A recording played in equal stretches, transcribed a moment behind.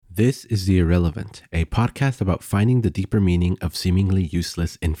This is The Irrelevant, a podcast about finding the deeper meaning of seemingly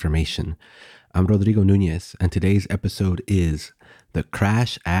useless information. I'm Rodrigo Nunez, and today's episode is The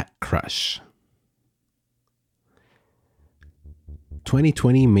Crash at Crush.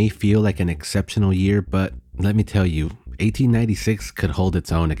 2020 may feel like an exceptional year, but let me tell you, 1896 could hold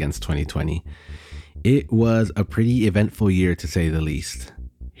its own against 2020. It was a pretty eventful year, to say the least.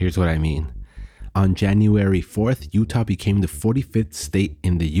 Here's what I mean. On January 4th, Utah became the 45th state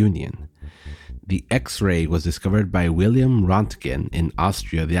in the Union. The X-ray was discovered by William Röntgen in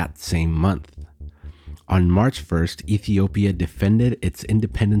Austria that same month. On March 1st, Ethiopia defended its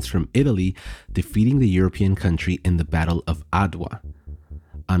independence from Italy, defeating the European country in the Battle of Adwa.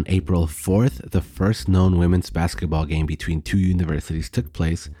 On April 4th, the first known women's basketball game between two universities took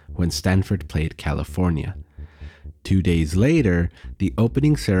place when Stanford played California. 2 days later, the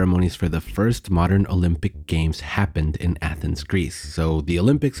opening ceremonies for the first modern Olympic Games happened in Athens, Greece. So the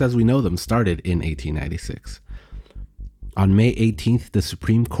Olympics as we know them started in 1896. On May 18th, the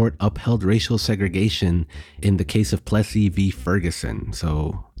Supreme Court upheld racial segregation in the case of Plessy v. Ferguson.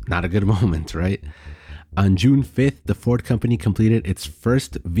 So not a good moment, right? On June 5th, the Ford company completed its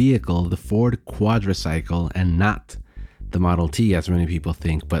first vehicle, the Ford Quadricycle, and not the Model T, as many people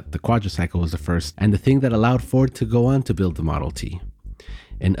think, but the quadricycle was the first and the thing that allowed Ford to go on to build the Model T.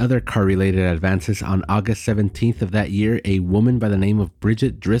 In other car-related advances, on August 17th of that year, a woman by the name of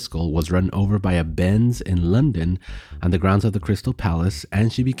Bridget Driscoll was run over by a Benz in London on the grounds of the Crystal Palace,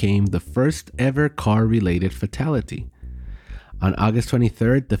 and she became the first ever car-related fatality. On August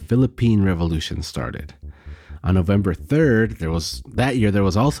 23rd, the Philippine Revolution started. On November 3rd, there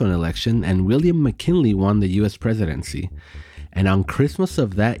was also an election, and William McKinley won the U.S. presidency. And on Christmas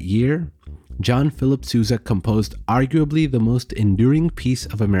of that year, John Philip Sousa composed arguably the most enduring piece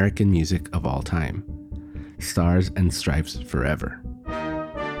of American music of all time, Stars and Stripes Forever.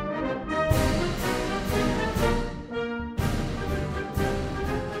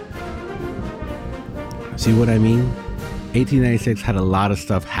 See what I mean? 1896 had a lot of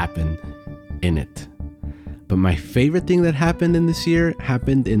stuff happen in it. But my favorite thing that happened in this year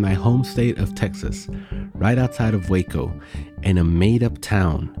happened in my home state of Texas, right outside of Waco, in a made-up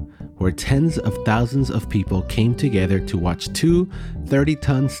town where tens of thousands of people came together to watch two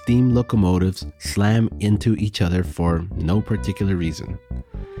 30-ton steam locomotives slam into each other for no particular reason,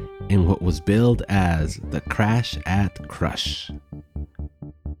 in what was billed as the Crash at Crush.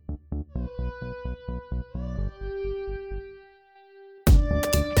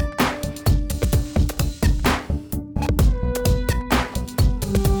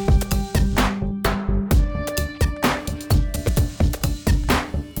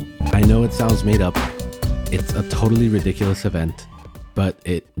 I know it sounds made up. It's a totally ridiculous event, but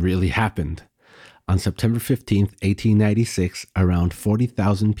it really happened. On September 15th, 1896, around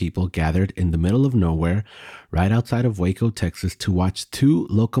 40,000 people gathered in the middle of nowhere, right outside of Waco, Texas, to watch two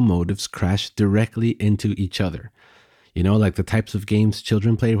locomotives crash directly into each other. You know, like the types of games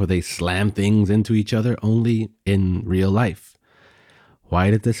children play where they slam things into each other, only in real life.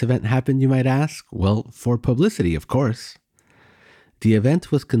 Why did this event happen, you might ask? Well, for publicity, of course. The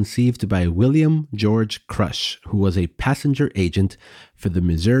event was conceived by William George Crush, who was a passenger agent for the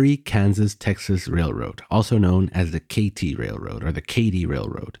Missouri-Kansas-Texas Railroad, also known as the KT Railroad or the Katy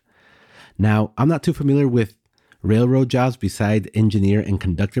Railroad. Now, I'm not too familiar with railroad jobs beside engineer and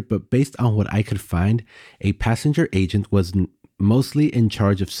conductor, but based on what I could find, a passenger agent was mostly in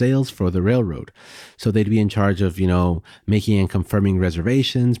charge of sales for the railroad. So they'd be in charge of, making and confirming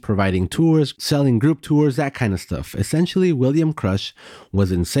reservations, providing tours, selling group tours, that kind of stuff. Essentially, William Crush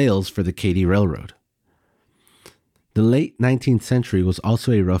was in sales for the Katy Railroad. The late 19th century was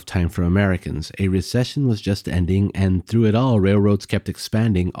also a rough time for Americans. A recession was just ending, and through it all, railroads kept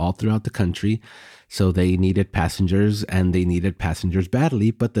expanding all throughout the country. So they needed passengers, and they needed passengers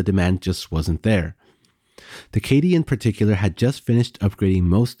badly, but the demand just wasn't there. The Katy in particular had just finished upgrading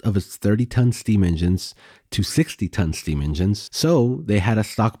most of its 30-ton steam engines to 60-ton steam engines, so they had a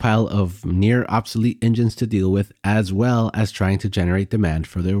stockpile of near obsolete engines to deal with, as well as trying to generate demand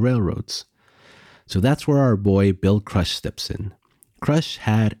for their railroads. So that's where our boy Bill Crush steps in. Crush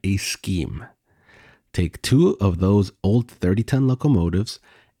had a scheme. Take two of those old 30-ton locomotives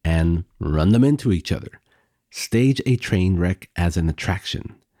and run them into each other. Stage a train wreck as an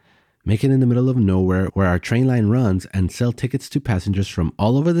attraction. Make it in the middle of nowhere where our train line runs and sell tickets to passengers from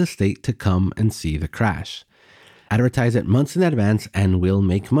all over the state to come and see the crash. Advertise it months in advance and we'll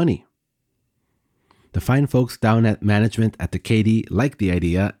make money. The fine folks down at management at the Katy liked the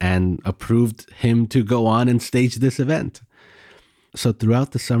idea and approved him to go on and stage this event. So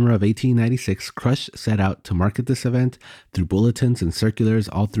throughout the summer of 1896, Crush set out to market this event through bulletins and circulars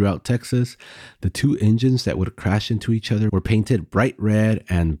all throughout Texas. The two engines that would crash into each other were painted bright red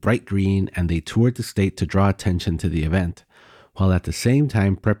and bright green, and they toured the state to draw attention to the event. While at the same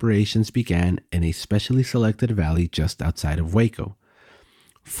time, preparations began in a specially selected valley just outside of Waco.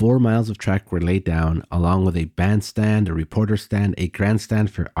 4 miles of track were laid down, along with a bandstand, a reporter stand, a grandstand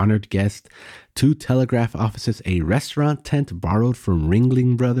for honored guests, 2 telegraph offices, a restaurant tent borrowed from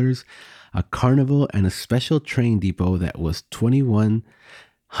Ringling Brothers, a carnival, and a special train depot that was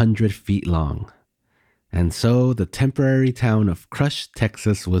 2,100 feet long. And so the temporary town of Crush,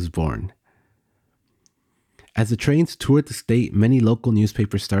 Texas was born. As the trains toured the state, many local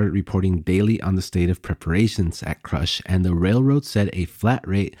newspapers started reporting daily on the state of preparations at Crush, and the railroad set a flat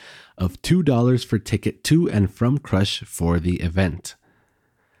rate of $2 for ticket to and from Crush for the event.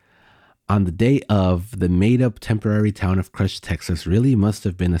 On the day of, the made-up temporary town of Crush, Texas really must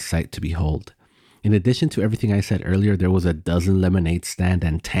have been a sight to behold. In addition to everything I said earlier, there was a dozen lemonade stand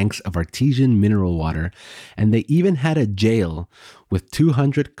and tanks of artesian mineral water, and they even had a jail with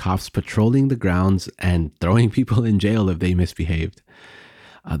 200 cops patrolling the grounds and throwing people in jail if they misbehaved.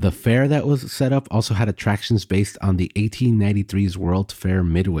 The fair that was set up also had attractions based on the 1893's World Fair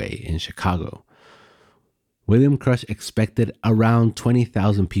Midway in Chicago. William Crush expected around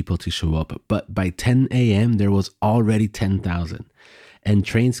 20,000 people to show up, but by 10 a.m. there was already 10,000. And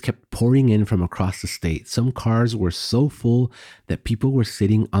trains kept pouring in from across the state. Some cars were so full that people were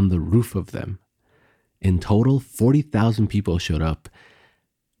sitting on the roof of them. In total, 40,000 people showed up,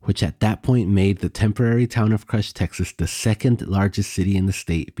 which at that point made the temporary town of Crush, Texas, the second largest city in the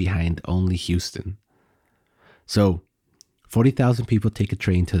state behind only Houston. So, 40,000 people take a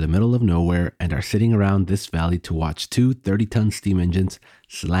train to the middle of nowhere and are sitting around this valley to watch 2 30-ton steam engines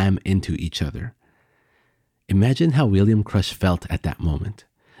slam into each other. Imagine how William Crush felt at that moment.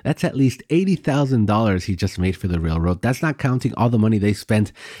 That's at least $80,000 he just made for the railroad. That's not counting all the money they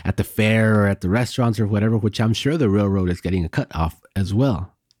spent at the fair or at the restaurants or whatever, which I'm sure the railroad is getting a cut off as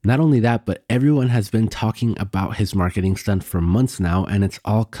well. Not only that, but everyone has been talking about his marketing stunt for months now, and it's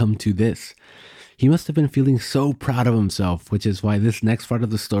all come to this. He must have been feeling so proud of himself, which is why this next part of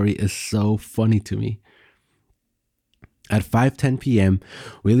the story is so funny to me. At 5:10 p.m.,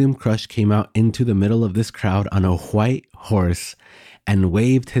 William Crush came out into the middle of this crowd on a white horse and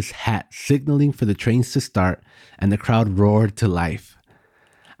waved his hat, signaling for the trains to start, and the crowd roared to life.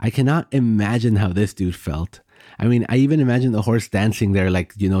 I cannot imagine how this dude felt. I mean, I even imagine the horse dancing there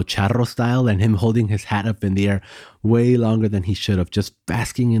like, charro style, and him holding his hat up in the air way longer than he should have, just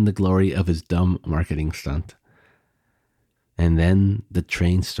basking in the glory of his dumb marketing stunt. And then the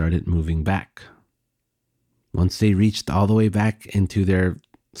train started moving back. Once they reached all the way back into their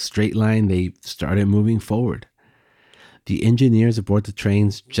straight line, they started moving forward. The engineers aboard the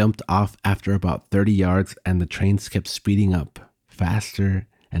trains jumped off after about 30 yards, and the trains kept speeding up, faster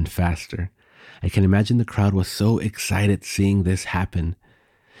and faster. I can imagine the crowd was so excited seeing this happen.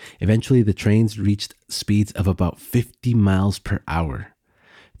 Eventually, the trains reached speeds of about 50 miles per hour.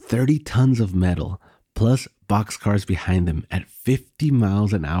 30 tons of metal, plus boxcars behind them at 50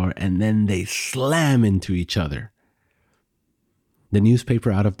 miles an hour, and then they slam into each other. The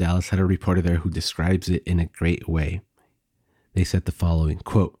newspaper out of Dallas had a reporter there who describes it in a great way. They said the following,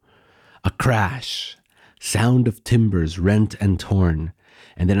 quote, "A crash, sound of timbers rent and torn,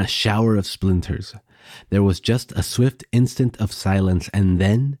 and then a shower of splinters. There was just a swift instant of silence, and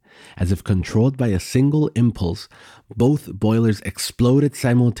then, as if controlled by a single impulse, both boilers exploded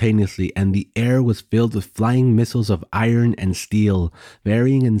simultaneously, and the air was filled with flying missiles of iron and steel,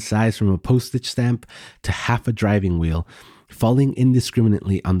 varying in size from a postage stamp to half a driving wheel, falling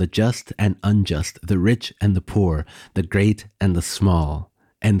indiscriminately on the just and unjust, the rich and the poor, the great and the small."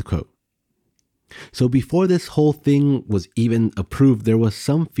 End quote. So before this whole thing was even approved, there was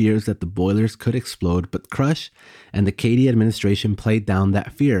some fears that the boilers could explode, but Crush and the Cady administration played down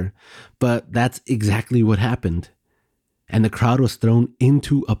that fear. But that's exactly what happened. And the crowd was thrown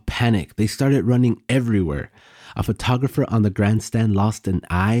into a panic. They started running everywhere. A photographer on the grandstand lost an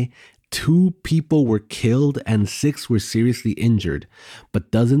eye. 2 people were killed and 6 were seriously injured. But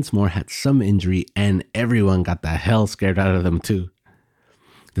dozens more had some injury, and everyone got the hell scared out of them too.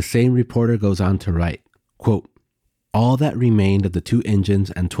 The same reporter goes on to write, quote, "All that remained of the 2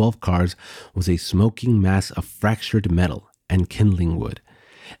 engines and 12 cars was a smoking mass of fractured metal and kindling wood,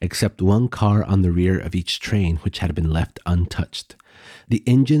 except 1 car on the rear of each train, which had been left untouched. The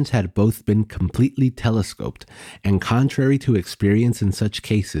engines had both been completely telescoped, and contrary to experience in such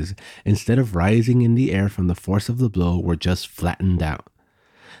cases, instead of rising in the air from the force of the blow, were just flattened out.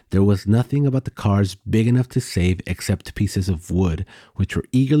 There was nothing about the cars big enough to save except pieces of wood, which were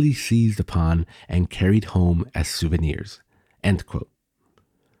eagerly seized upon and carried home as souvenirs. End quote.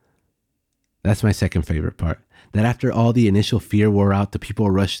 That's my second favorite part. That after all the initial fear wore out, the people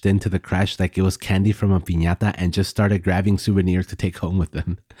rushed into the crash like it was candy from a piñata and just started grabbing souvenirs to take home with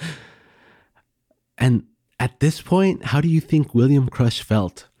them. And at this point, how do you think William Crush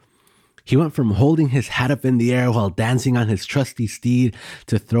felt? He went from holding his hat up in the air while dancing on his trusty steed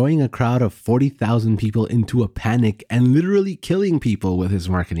to throwing a crowd of 40,000 people into a panic and literally killing people with his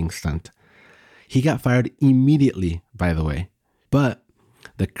marketing stunt. He got fired immediately, by the way. But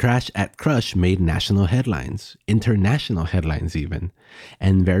the crash at Crush made national headlines, international headlines even,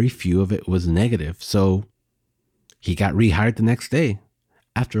 and very few of it was negative. So he got rehired the next day.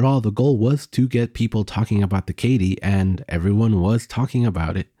 After all, the goal was to get people talking about the Katy, and everyone was talking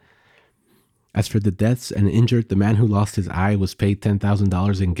about it. As for the deaths and injured, the man who lost his eye was paid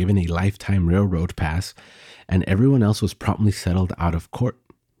 $10,000 and given a lifetime railroad pass, and everyone else was promptly settled out of court.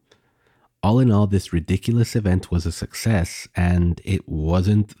 All in all, this ridiculous event was a success, and it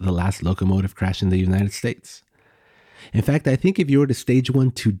wasn't the last locomotive crash in the United States. In fact, I think if you were to stage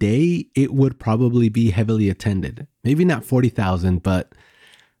one today, it would probably be heavily attended. Maybe not 40,000, but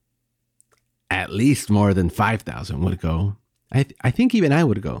at least more than 5,000 would go. I think even I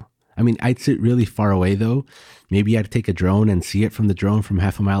would go. I mean, I'd sit really far away though. Maybe I'd take a drone and see it from the drone from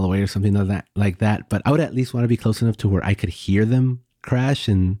half a mile away or something like that. But I would at least want to be close enough to where I could hear them crash.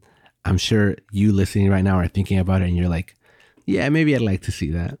 And I'm sure you listening right now are thinking about it and you're like, yeah, maybe I'd like to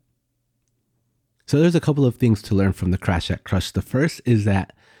see that. So there's a couple of things to learn from the crash at Crush. The first is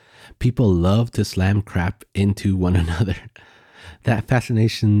that people love to slam crap into one another. That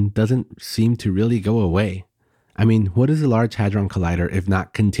fascination doesn't seem to really go away. I mean, what is the Large Hadron Collider if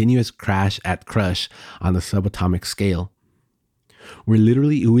not continuous crash at Crush on the subatomic scale? We're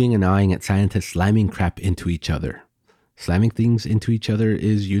literally oohing and ahhing at scientists slamming crap into each other. Slamming things into each other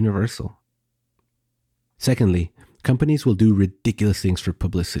is universal. Secondly, companies will do ridiculous things for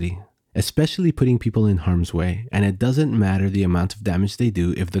publicity, especially putting people in harm's way, and it doesn't matter the amount of damage they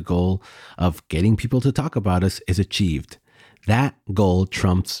do if the goal of getting people to talk about us is achieved. That goal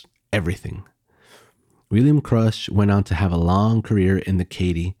trumps everything. William Crush went on to have a long career in the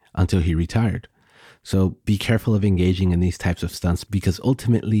Katy until he retired. So be careful of engaging in these types of stunts because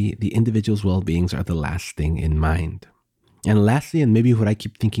ultimately the individual's well-beings are the last thing in mind. And lastly, and maybe what I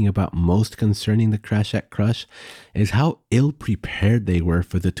keep thinking about most concerning the crash at Crush, is how ill-prepared they were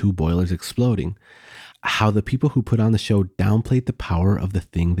for the two boilers exploding. How the people who put on the show downplayed the power of the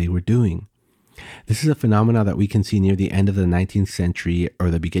thing they were doing. This is a phenomenon that we can see near the end of the 19th century or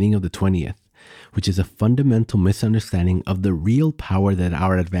the beginning of the 20th. Which is a fundamental misunderstanding of the real power that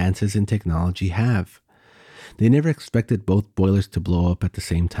our advances in technology have. They never expected both boilers to blow up at the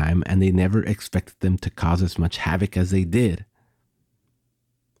same time, and they never expected them to cause as much havoc as they did.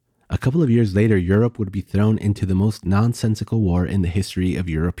 A couple of years later, Europe would be thrown into the most nonsensical war in the history of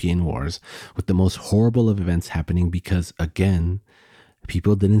European wars, with the most horrible of events happening because, again,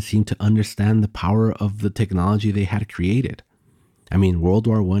 people didn't seem to understand the power of the technology they had created. I mean, World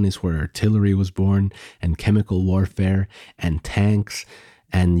War I is where artillery was born, and chemical warfare, and tanks,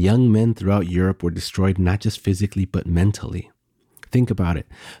 and young men throughout Europe were destroyed not just physically, but mentally. Think about it.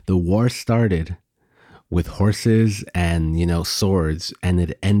 The war started with horses and, swords, and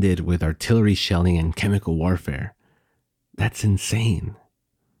it ended with artillery shelling and chemical warfare. That's insane.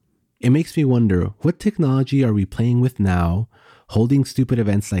 It makes me wonder, what technology are we playing with now, holding stupid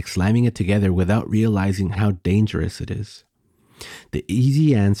events like slamming it together without realizing how dangerous it is? The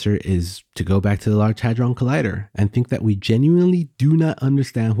easy answer is to go back to the Large Hadron Collider and think that we genuinely do not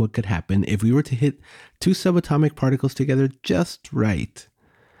understand what could happen if we were to hit two subatomic particles together just right.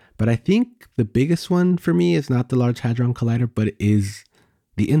 But I think the biggest one for me is not the Large Hadron Collider, but it is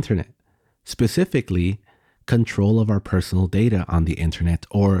the internet. Specifically, control of our personal data on the internet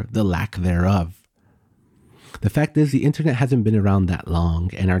or the lack thereof. The fact is, the internet hasn't been around that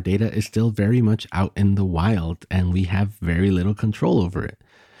long, and our data is still very much out in the wild, and we have very little control over it.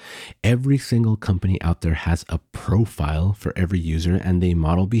 Every single company out there has a profile for every user, and they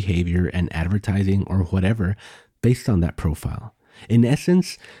model behavior and advertising or whatever based on that profile. In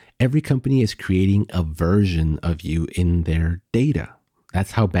essence, every company is creating a version of you in their data.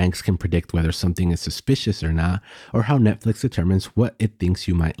 That's how banks can predict whether something is suspicious or not, or how Netflix determines what it thinks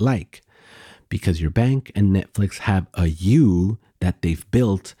you might like. Because your bank and Netflix have a you that they've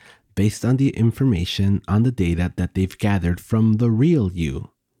built based on the information on the data that they've gathered from the real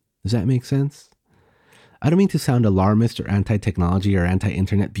you. Does that make sense? I don't mean to sound alarmist or anti-technology or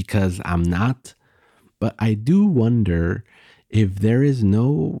anti-internet because I'm not, but I do wonder If there is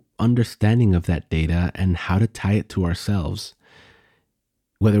no understanding of that data and how to tie it to ourselves,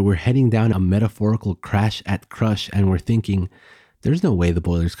 whether we're heading down a metaphorical crash at crush and we're thinking, there's no way the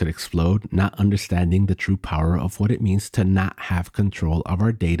boilers could explode, not understanding the true power of what it means to not have control of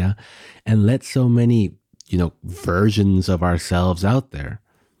our data and let so many, versions of ourselves out there.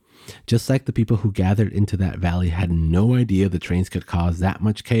 Just like the people who gathered into that valley had no idea the trains could cause that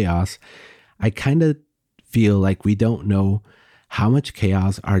much chaos, I kind of feel like we don't know how much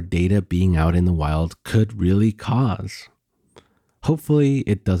chaos our data being out in the wild could really cause. Hopefully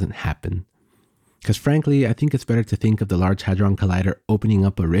it doesn't happen. Because frankly, I think it's better to think of the Large Hadron Collider opening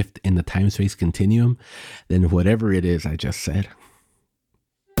up a rift in the time-space continuum than whatever it is I just said.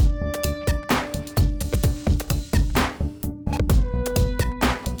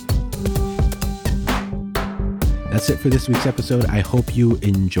 That's it for this week's episode. I hope you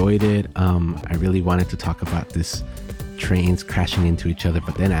enjoyed it. I really wanted to talk about this trains crashing into each other,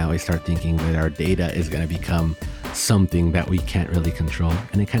 but then I always start thinking that our data is going to become something that we can't really control,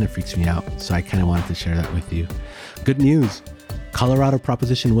 and it kind of freaks me out. So I kind of wanted to share that with you. Good news. Colorado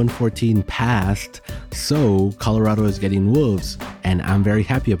Proposition 114 passed, so Colorado is getting wolves, and I'm very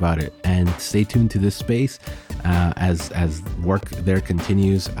happy about it. And stay tuned to this space. As work there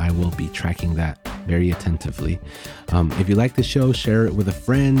continues, I will be tracking that very attentively. If you like the show, share it with a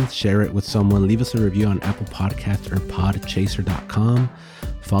friend, share it with someone, leave us a review on Apple Podcasts or podchaser.com.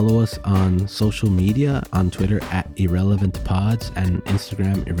 Follow us on social media, on Twitter at IrrelevantPods and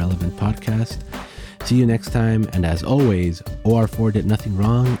Instagram IrrelevantPodcast. See you next time, and as always, OR4 did nothing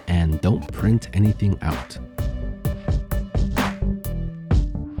wrong, and don't print anything out.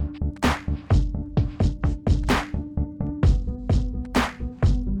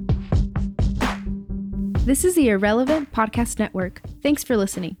 This is the Irrelevant Podcast Network. Thanks for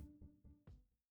listening.